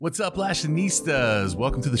What's up, Lashinistas?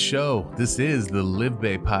 Welcome to the show. This is the Live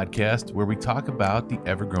Bay podcast, where we talk about the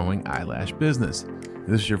ever-growing eyelash business. If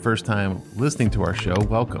this is your first time listening to our show,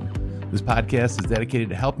 welcome. This podcast is dedicated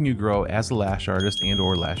to helping you grow as a lash artist and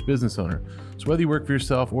or lash business owner. So whether you work for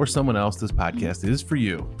yourself or someone else, this podcast is for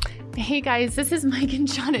you. Hey guys, this is Mike and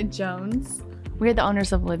Shauna Jones. We're the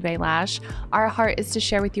owners of Live Bay Lash. Our heart is to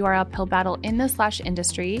share with you our uphill battle in this lash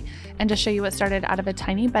industry and to show you what started out of a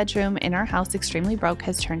tiny bedroom in our house, extremely broke,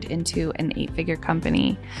 has turned into an 8-figure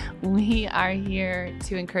company. We are here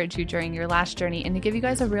to encourage you during your lash journey and to give you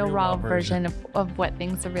guys a real raw version of what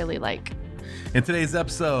things are really like. In today's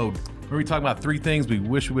episode, we're going to be talking about 3 things we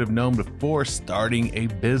wish we would have known before starting a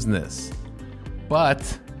business. But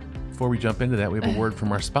before we jump into that, we have a word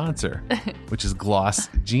from our sponsor, which is Gloss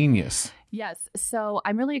Genius. Yes. So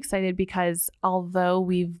I'm really excited because although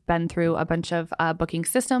we've been through a bunch of booking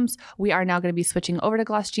systems, we are now going to be switching over to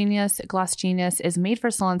Gloss Genius. Gloss Genius is made for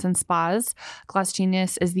salons and spas. Gloss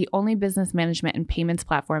Genius is the only business management and payments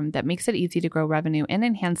platform that makes it easy to grow revenue and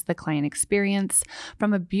enhance the client experience.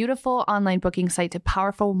 From a beautiful online booking site to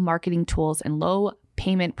powerful marketing tools and low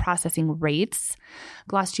payment processing rates,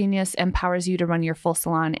 Gloss Genius empowers you to run your full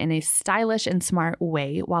salon in a stylish and smart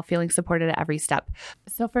way while feeling supported at every step.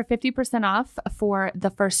 So for 50% off for the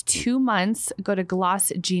first 2 months, go to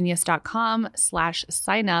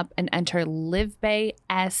glossgenius.com/sign up and enter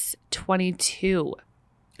LiveBayS22.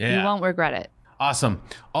 Yeah. You won't regret it. Awesome.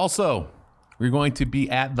 Also, we're going to be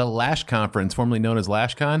at the Lash Conference, formerly known as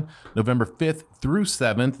LashCon, November 5th through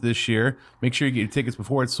 7th this year. Make sure you get your tickets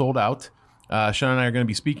before it's sold out. Sean and I are going to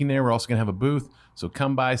be speaking there. We're also going to have a booth. So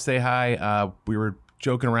come by, say hi. We were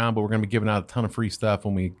joking around, but we're going to be giving out a ton of free stuff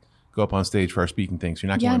when we go up on stage for our speaking thing. So you're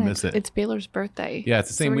not going to miss it. It's Baylor's birthday. Yeah, it's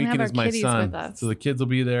the same weekend as my son. So the kids will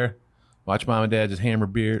be there. Watch mom and dad just hammer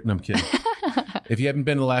beer. No, I'm kidding. If you haven't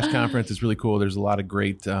been to the Lash Conference, it's really cool. There's a lot of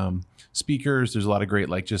great speakers. There's a lot of great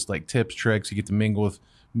just tips, tricks. You get to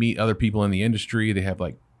meet other people in the industry. They have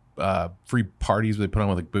free parties where they put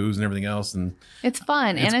on booze and everything else, and it's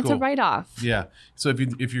fun and it's cool. A write-off. Yeah. So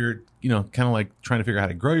if you're kind of trying to figure out how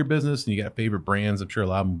to grow your business and you got favorite brands, I'm sure a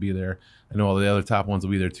lot of them will be there. I know all the other top ones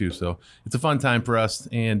will be there too. So it's a fun time for us.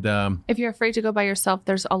 And if you're afraid to go by yourself,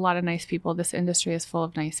 there's a lot of nice people. This industry is full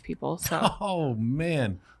of nice people. So oh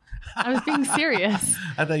man, I was being serious.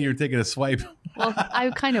 I thought you were taking a swipe. Well,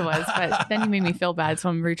 I kind of was, but then you made me feel bad, so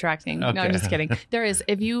I'm retracting. Okay. No, I'm just kidding. There is,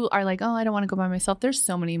 if you are like, oh, I don't want to go by myself, there's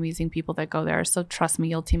so many amazing people that go there. So trust me,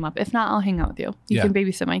 you'll team up. If not, I'll hang out with you. You can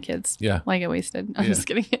babysit my kids. Yeah. While I get wasted. I'm just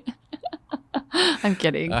kidding. I'm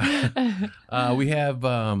kidding. We have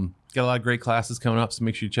got a lot of great classes coming up, so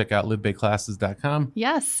make sure you check out livebayclasses.com.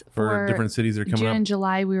 Yes. For different cities that are coming June up. and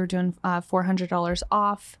July, we were doing $400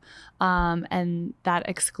 off, and that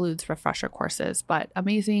excludes refresher courses. But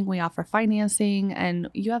amazing. We offer financing, and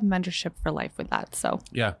you have mentorship for life with that. So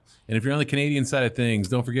yeah. And if you're on the Canadian side of things,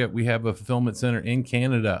 don't forget we have a fulfillment center in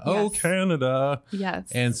Canada. Yes. Oh, Canada. Yes.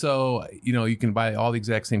 And so, you can buy all the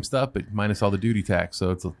exact same stuff, but minus all the duty tax.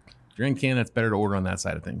 So if you're in Canada, it's better to order on that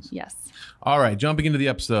side of things. Yes. All right, jumping into the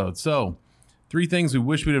episode. So 3 things we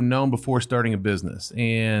wish we'd have known before starting a business.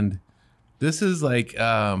 And this is I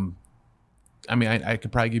could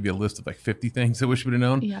probably give you a list of 50 things I wish we'd have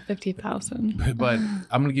known. Yeah, 50,000. But I'm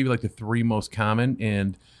going to give you the 3 most common.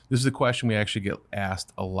 And this is a question we actually get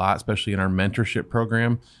asked a lot, especially in our mentorship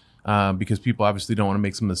program, because people obviously don't want to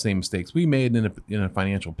make some of the same mistakes we made in a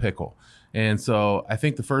financial pickle. And so I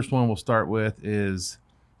think the first one we'll start with is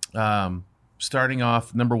starting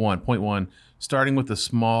off, point 1, starting with a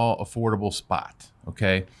small, affordable spot.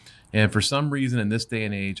 Okay. And for some reason in this day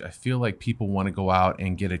and age, I feel like people want to go out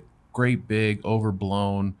and get a great big,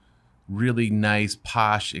 overblown, really nice,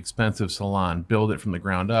 posh, expensive salon, build it from the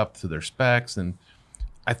ground up to their specs. And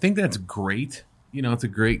I think that's great. It's a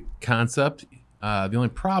great concept. The only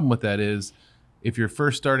problem with that is if you're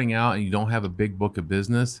first starting out and you don't have a big book of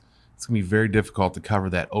business, it's going to be very difficult to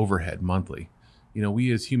cover that overhead monthly.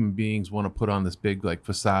 We as human beings want to put on this big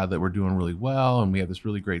facade that we're doing really well and we have this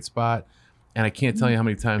really great spot. And I can't tell you how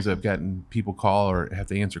many times I've gotten people call or have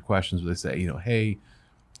to answer questions where they say, hey,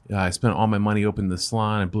 I spent all my money opening the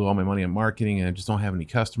salon and blew all my money on marketing and I just don't have any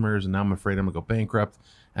customers. And now I'm afraid I'm going to go bankrupt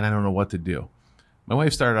and I don't know what to do. My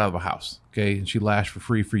wife started out of a house, okay, and she lashed for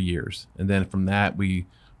free for years. And then from that, we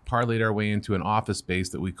parlayed our way into an office space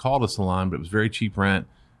that we called a salon, but it was very cheap rent,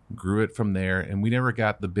 grew it from there. And we never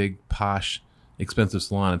got the big posh expensive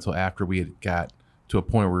salon until after we had got to a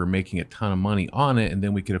point where we were making a ton of money on it, and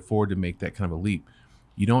then we could afford to make that kind of a leap.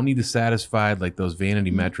 You don't need to satisfy those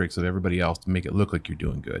vanity metrics of everybody else to make it look like you're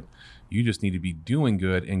doing good. You just need to be doing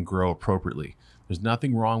good and grow appropriately. There's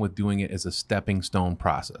nothing wrong with doing it as a stepping stone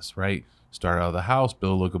process, right? Start out of the house,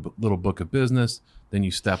 build a little book of business. Then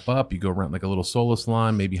you step up, you go rent like a little solo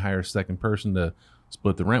salon, maybe hire a second person to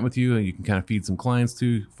split the rent with you, and you can kind of feed some clients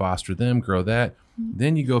to, foster them, grow that.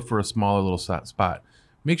 Then you go for a smaller little spot.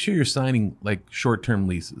 Make sure you're signing like short-term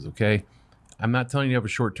leases, okay? I'm not telling you to have a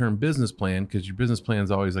short-term business plan, because your business plan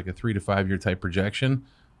is always like a 3 to 5 year type projection.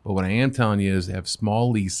 But what I am telling you is have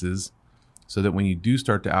small leases so that when you do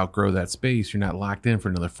start to outgrow that space, you're not locked in for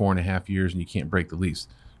another 4.5 years and you can't break the lease.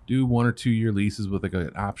 Do 1 or 2 year leases with like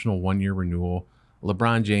an optional 1 year renewal,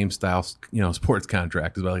 LeBron James style, sports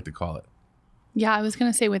contract is what I like to call it. Yeah, I was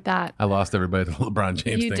going to say with that. I lost everybody to the LeBron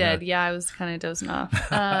James thing. You did. Yeah, I was kind of dozing off.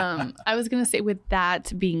 I was going to say with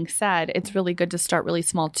that being said, it's really good to start really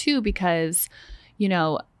small too, because,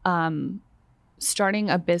 starting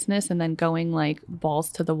a business and then going like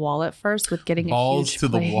balls to the wall at first with getting balls a huge to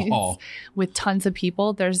place the wall with tons of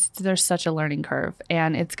people, there's such a learning curve,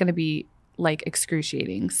 and it's going to be like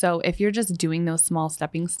excruciating. So if you're just doing those small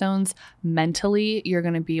stepping stones mentally, you're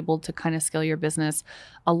going to be able to kind of scale your business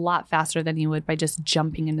a lot faster than you would by just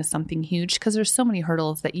jumping into something huge, because there's so many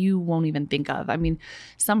hurdles that you won't even think of. I mean,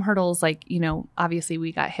 some hurdles like, obviously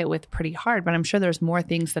we got hit with pretty hard, but I'm sure there's more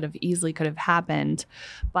things that have easily could have happened.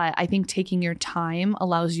 But I think taking your time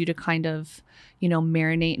allows you to kind of,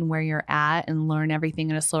 marinate in where you're at and learn everything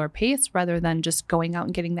at a slower pace, rather than just going out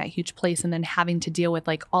and getting that huge place and then having to deal with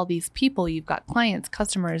like all these people. You've got clients,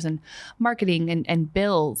 customers, and marketing and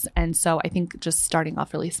bills. And so I think just starting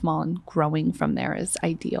off really small and growing from there is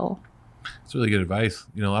ideal. It's really good advice.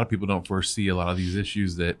 A lot of people don't foresee a lot of these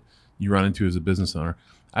issues that you run into as a business owner.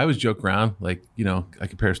 I always joke around, like, I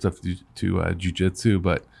compare stuff to jiu-jitsu,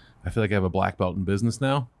 but I feel like I have a black belt in business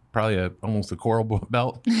now. Probably almost a coral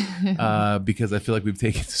belt, because I feel like we've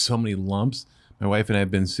taken so many lumps. My wife and I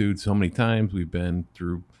have been sued so many times. We've been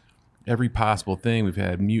through every possible thing. We've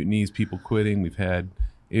had mutinies, people quitting. We've had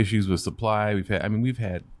issues with supply. We've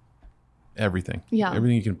had everything. Yeah.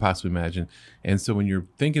 Everything you can possibly imagine. And so when you're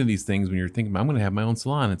thinking of these things, when you're thinking, I'm going to have my own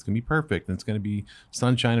salon, it's going to be perfect, and it's going to be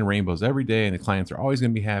sunshine and rainbows every day, and the clients are always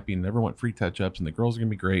going to be happy and never want free touch-ups, and the girls are going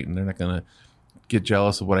to be great, and they're not going to get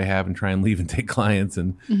jealous of what I have and try and leave and take clients.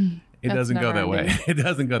 And it doesn't go that way. It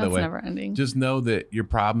doesn't go that way. That's never ending. Just know that your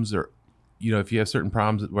problems are, if you have certain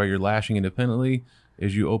problems where you're lashing independently,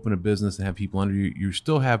 as you open a business and have people under you, you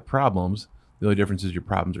still have problems. The only difference is your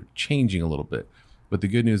problems are changing a little bit. But the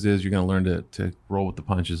good news is you're going to learn to roll with the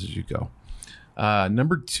punches as you go.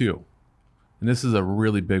 Number 2, and this is a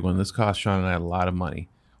really big one. This cost Sean and I a lot of money,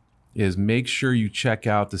 is make sure you check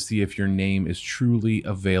out to see if your name is truly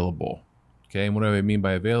available. Okay, and what do I mean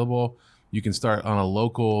by available? You can start on a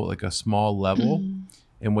local, like a small level.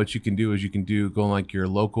 And what you can do is go on like your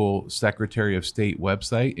local Secretary of State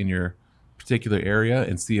website in your particular area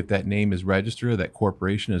and see if that name is registered, that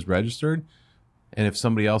corporation is registered. And if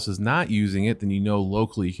somebody else is not using it, then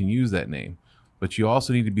locally you can use that name. But you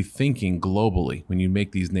also need to be thinking globally when you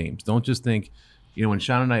make these names. Don't just think, when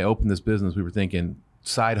Sean and I opened this business, we were thinking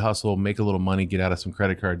side hustle, make a little money, get out of some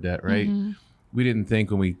credit card debt, right? Mm-hmm. We didn't think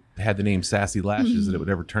when we had the name Sassy Lashes that it would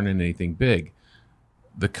ever turn into anything big.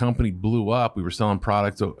 The company blew up. We were selling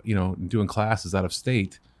products, doing classes out of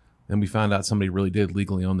state. Then we found out somebody really did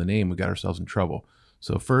legally own the name. We got ourselves in trouble.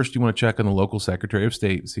 So first you want to check on the local Secretary of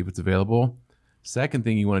State, see if it's available. Second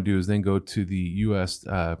thing you want to do is then go to the U.S.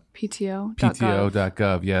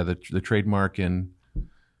 PTO.gov. Yeah, the trademark and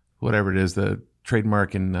whatever it is, the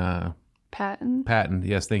trademark and patent.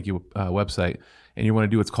 Yes, thank you. Website. And you want to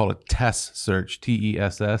do what's called a TESS search,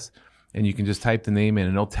 TESS, and you can just type the name in,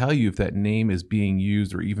 and it'll tell you if that name is being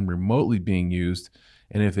used or even remotely being used.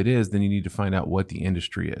 And if it is, then you need to find out what the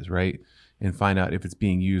industry is, right? And find out if it's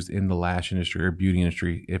being used in the lash industry or beauty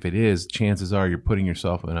industry. If it is, chances are you're putting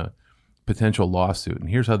yourself in a potential lawsuit. And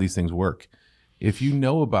here's how these things work. If you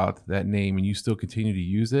know about that name and you still continue to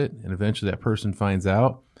use it, and eventually that person finds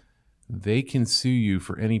out, they can sue you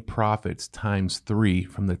for any profits times 3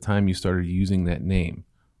 from the time you started using that name.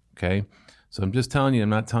 Okay? So I'm just telling you, I'm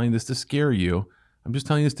not telling you this to scare you. I'm just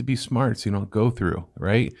telling you this to be smart so you don't go through,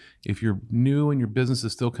 right? If you're new and your business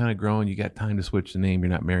is still kind of growing, you got time to switch the name, you're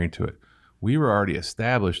not married to it. We were already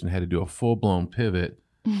established and had to do a full-blown pivot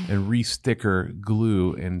and re-sticker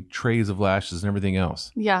glue and trays of lashes and everything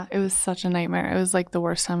else. Yeah, it was such a nightmare. It was like the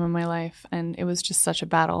worst time of my life, and it was just such a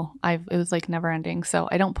battle. It was like never ending. So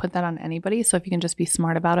I don't put that on anybody. So if you can just be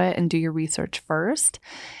smart about it and do your research first.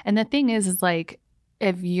 And the thing is like,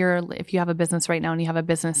 if you have a business right now and you have a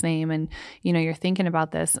business name and, you're thinking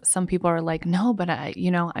about this, some people are like, no, but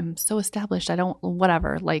I'm so established. I don't,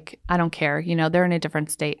 whatever, like, I don't care. They're in a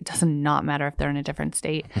different state. It does not matter if they're in a different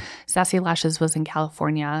state. Sassy Lashes was in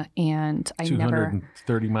California and I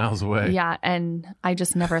 230 miles away. Yeah. And I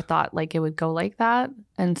just never thought like it would go like that.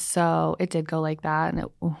 And so it did go like that, and it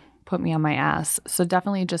put me on my ass. So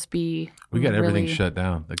definitely just be. We got everything shut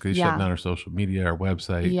down. Like they shut down our social media, our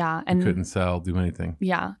website. Yeah. And couldn't sell, do anything.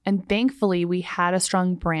 Yeah. And thankfully we had a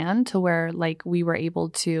strong brand to where like we were able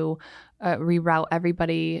to reroute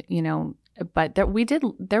everybody, but there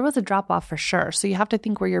was a drop off for sure. So you have to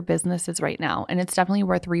think where your business is right now. And it's definitely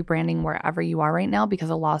worth rebranding wherever you are right now, because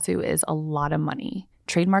a lawsuit is a lot of money.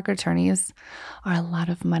 Trademark attorneys are a lot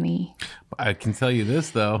of money. I can tell you this,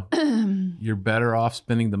 though. You're better off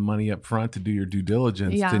spending the money up front to do your due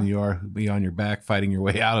diligence than you are be on your back fighting your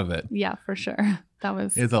way out of it. Yeah, for sure.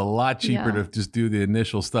 It's a lot cheaper to just do the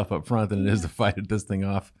initial stuff up front than it is to fight this thing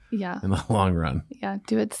off in the long run. Yeah,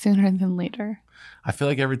 do it sooner than later. I feel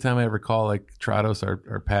like every time I ever call like Trados,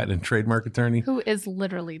 our patent and trademark attorney, who is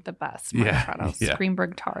literally the best, Trados,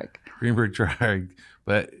 Greenberg Traurig.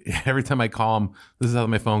 But every time I call him, this is how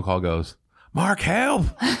my phone call goes. Mark,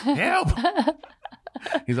 help! Help!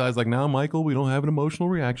 He's always like, "Now, Michael, we don't have an emotional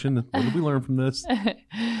reaction. What did we learn from this?"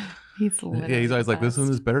 He's always like, "Listen,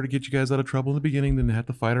 it's better to get you guys out of trouble in the beginning than to have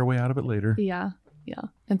to fight our way out of it later." Yeah.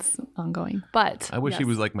 It's ongoing. But I wish he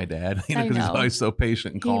was like my dad, because he's always so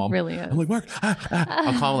patient and calm. He really is. I'm like, Mark,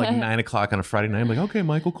 I'll call him like 9 o'clock on a Friday night. I'm like, okay,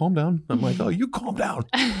 Michael, calm down. I'm like, oh, you calm down.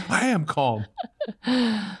 I am calm.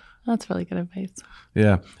 That's really good advice.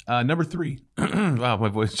 Yeah. Number 3. Wow, my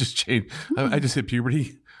voice just changed. I just hit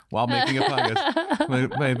puberty while making a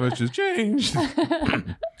podcast. My voice just changed.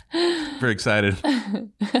 Very excited.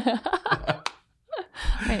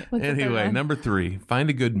 Right, anyway, number 3, find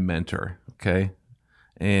a good mentor. Okay.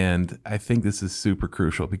 And I think this is super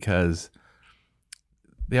crucial because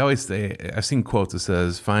they always say, I've seen quotes that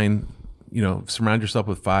says, surround yourself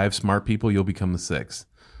with 5 smart people, you'll become the 6th.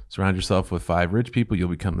 Surround yourself with 5 rich people, you'll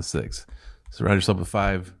become the 6th. Surround yourself with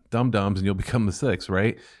 5 dum-dums and you'll become the 6th,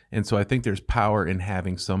 right? And so I think there's power in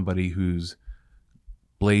having somebody who's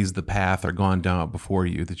blazed the path or gone down before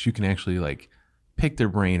you, that you can actually like pick their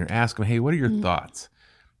brain or ask them, hey, what are your thoughts?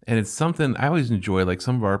 And it's something I always enjoy. Like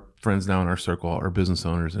some of our friends now in our circle are business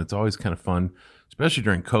owners, and it's always kind of fun, especially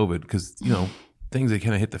during COVID, because, things that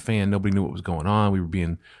kind of hit the fan. Nobody knew what was going on. We were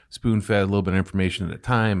being spoon-fed a little bit of information at a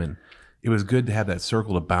time, and it was good to have that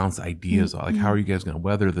circle to bounce ideas off. Like, how are you guys going to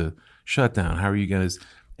weather the shutdown? How are you guys?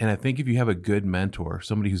 And I think if you have a good mentor,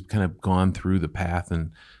 somebody who's kind of gone through the path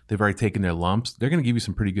and they've already taken their lumps, they're going to give you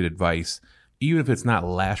some pretty good advice, even if it's not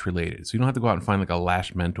lash related. So you don't have to go out and find like a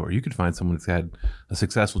lash mentor. You could find someone that's had a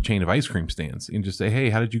successful chain of ice cream stands and just say,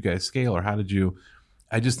 hey, how did you guys scale? Or how did you?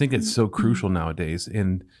 I just think it's so crucial nowadays.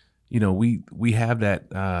 And, we have that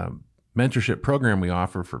mentorship program we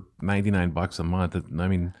offer for $99 a month. I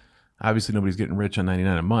mean, obviously nobody's getting rich on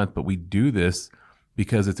 $99 a month, but we do this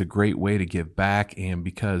because it's a great way to give back. And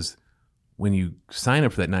because when you sign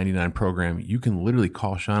up for that $99 program, you can literally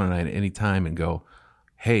call Sean and I at any time and go,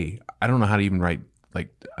 hey, I don't know how to even write, I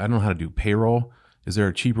don't know how to do payroll. Is there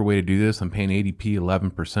a cheaper way to do this? I'm paying ADP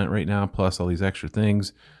 11% right now, plus all these extra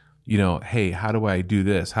things. Hey, how do I do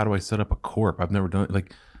this? How do I set up a corp? I've never done it.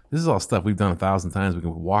 Like, this is all stuff we've done 1,000 times. We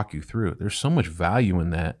can walk you through it. There's so much value in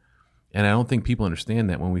that. And I don't think people understand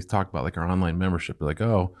that when we talk about like our online membership. They're like,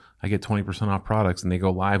 oh, I get 20% off products and they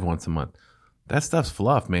go live once a month. That stuff's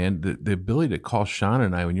fluff, man. The ability to call Sean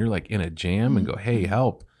and I when you're like in a jam and go, hey,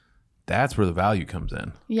 help. That's where the value comes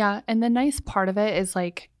in. Yeah. And the nice part of it is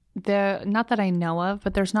like not that I know of,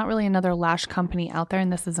 but there's not really another lash company out there.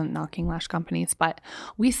 And this isn't knocking lash companies, but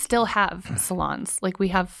we still have salons. Like we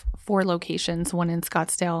have 4 locations, one in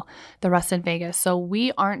Scottsdale, the rest in Vegas. So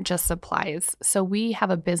we aren't just supplies. So we have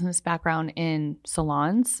a business background in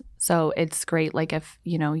salons. So it's great. Like if,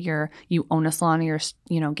 you own a salon or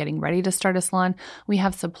you're, getting ready to start a salon, we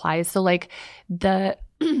have supplies. So like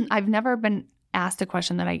I've never been asked a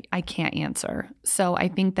question that I can't answer. So I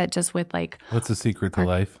think that just with like, what's the secret to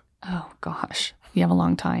life? Oh gosh, you have a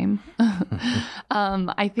long time.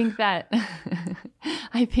 I think that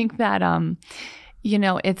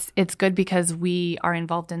it's good because we are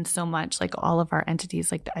involved in so much, like all of our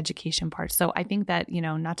entities, like the education part. So I think that,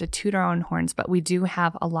 not to toot our own horns, but we do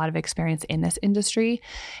have a lot of experience in this industry.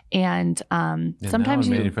 And sometimes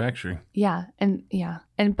manufacturing. Yeah.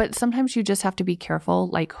 But sometimes you just have to be careful,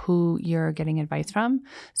 like who you're getting advice from.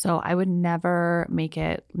 So I would never make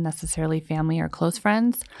it necessarily family or close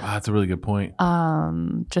friends. Wow, that's a really good point.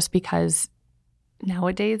 Just because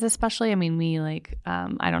nowadays, especially. I mean,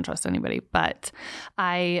 I don't trust anybody, but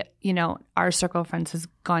our circle of friends has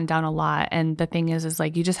gone down a lot. And the thing is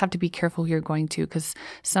like, you just have to be careful who you're going to, because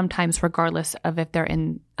sometimes, regardless of if they're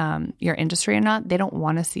in your industry or not, they don't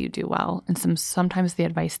want to see you do well. And sometimes the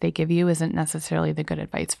advice they give you isn't necessarily the good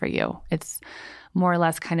advice for you. It's more or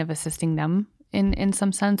less kind of assisting them in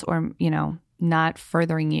some sense, or, not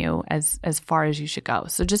furthering you as far as you should go.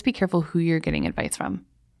 So just be careful who you're getting advice from.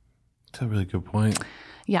 That's a really good point.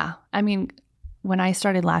 Yeah. I mean, when I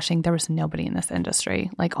started lashing, there was nobody in this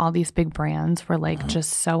industry. Like, all these big brands were like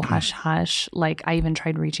just so hush hush. Like, I even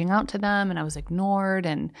tried reaching out to them and I was ignored,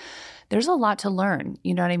 and there's a lot to learn.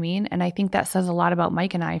 You know what I mean? And I think that says a lot about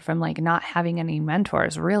Mike and I, from like not having any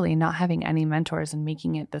mentors, really not having any mentors and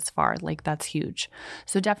making it this far. Like, that's huge.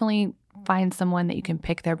 So definitely find someone that you can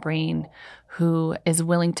pick their brain who is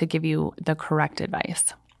willing to give you the correct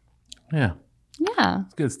advice. Yeah. Yeah.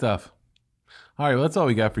 It's good stuff. All right, well, that's all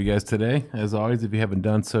we got for you guys today. As always, if you haven't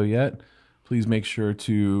done so yet, please make sure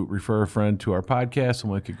to refer a friend to our podcast.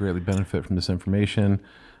 Someone could greatly benefit from this information.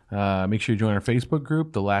 Make sure you join our Facebook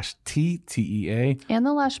group, The Lash TEA. And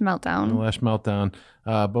The Lash Meltdown. And The Lash Meltdown.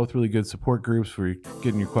 Both really good support groups for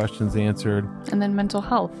getting your questions answered. And then mental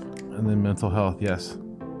health. Yes.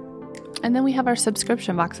 And then we have our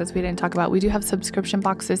subscription boxes we didn't talk about. We do have subscription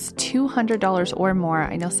boxes, $200 or more.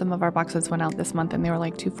 I know some of our boxes went out this month and they were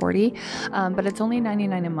like $240, but it's only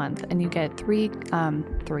 $99 a month, and you get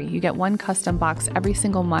you get one custom box every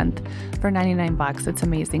single month for $99. It's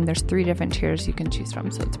amazing. There's 3 different tiers you can choose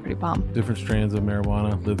from, so it's pretty bomb. Different strands of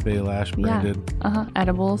marijuana, Live Bay Lash branded. Yeah.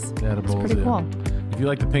 Edibles. It's pretty cool. If you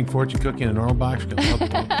like the pink fortune cookie in a normal box, you can love the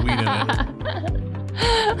weed in it.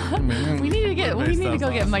 We need to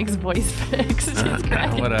go get Mike's voice fixed. It's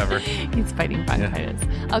great. Whatever. He's fighting bronchitis.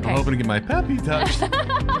 Yeah. Okay. I'm hoping to get my puppy touched. All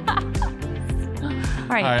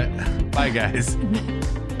right. Bye, guys.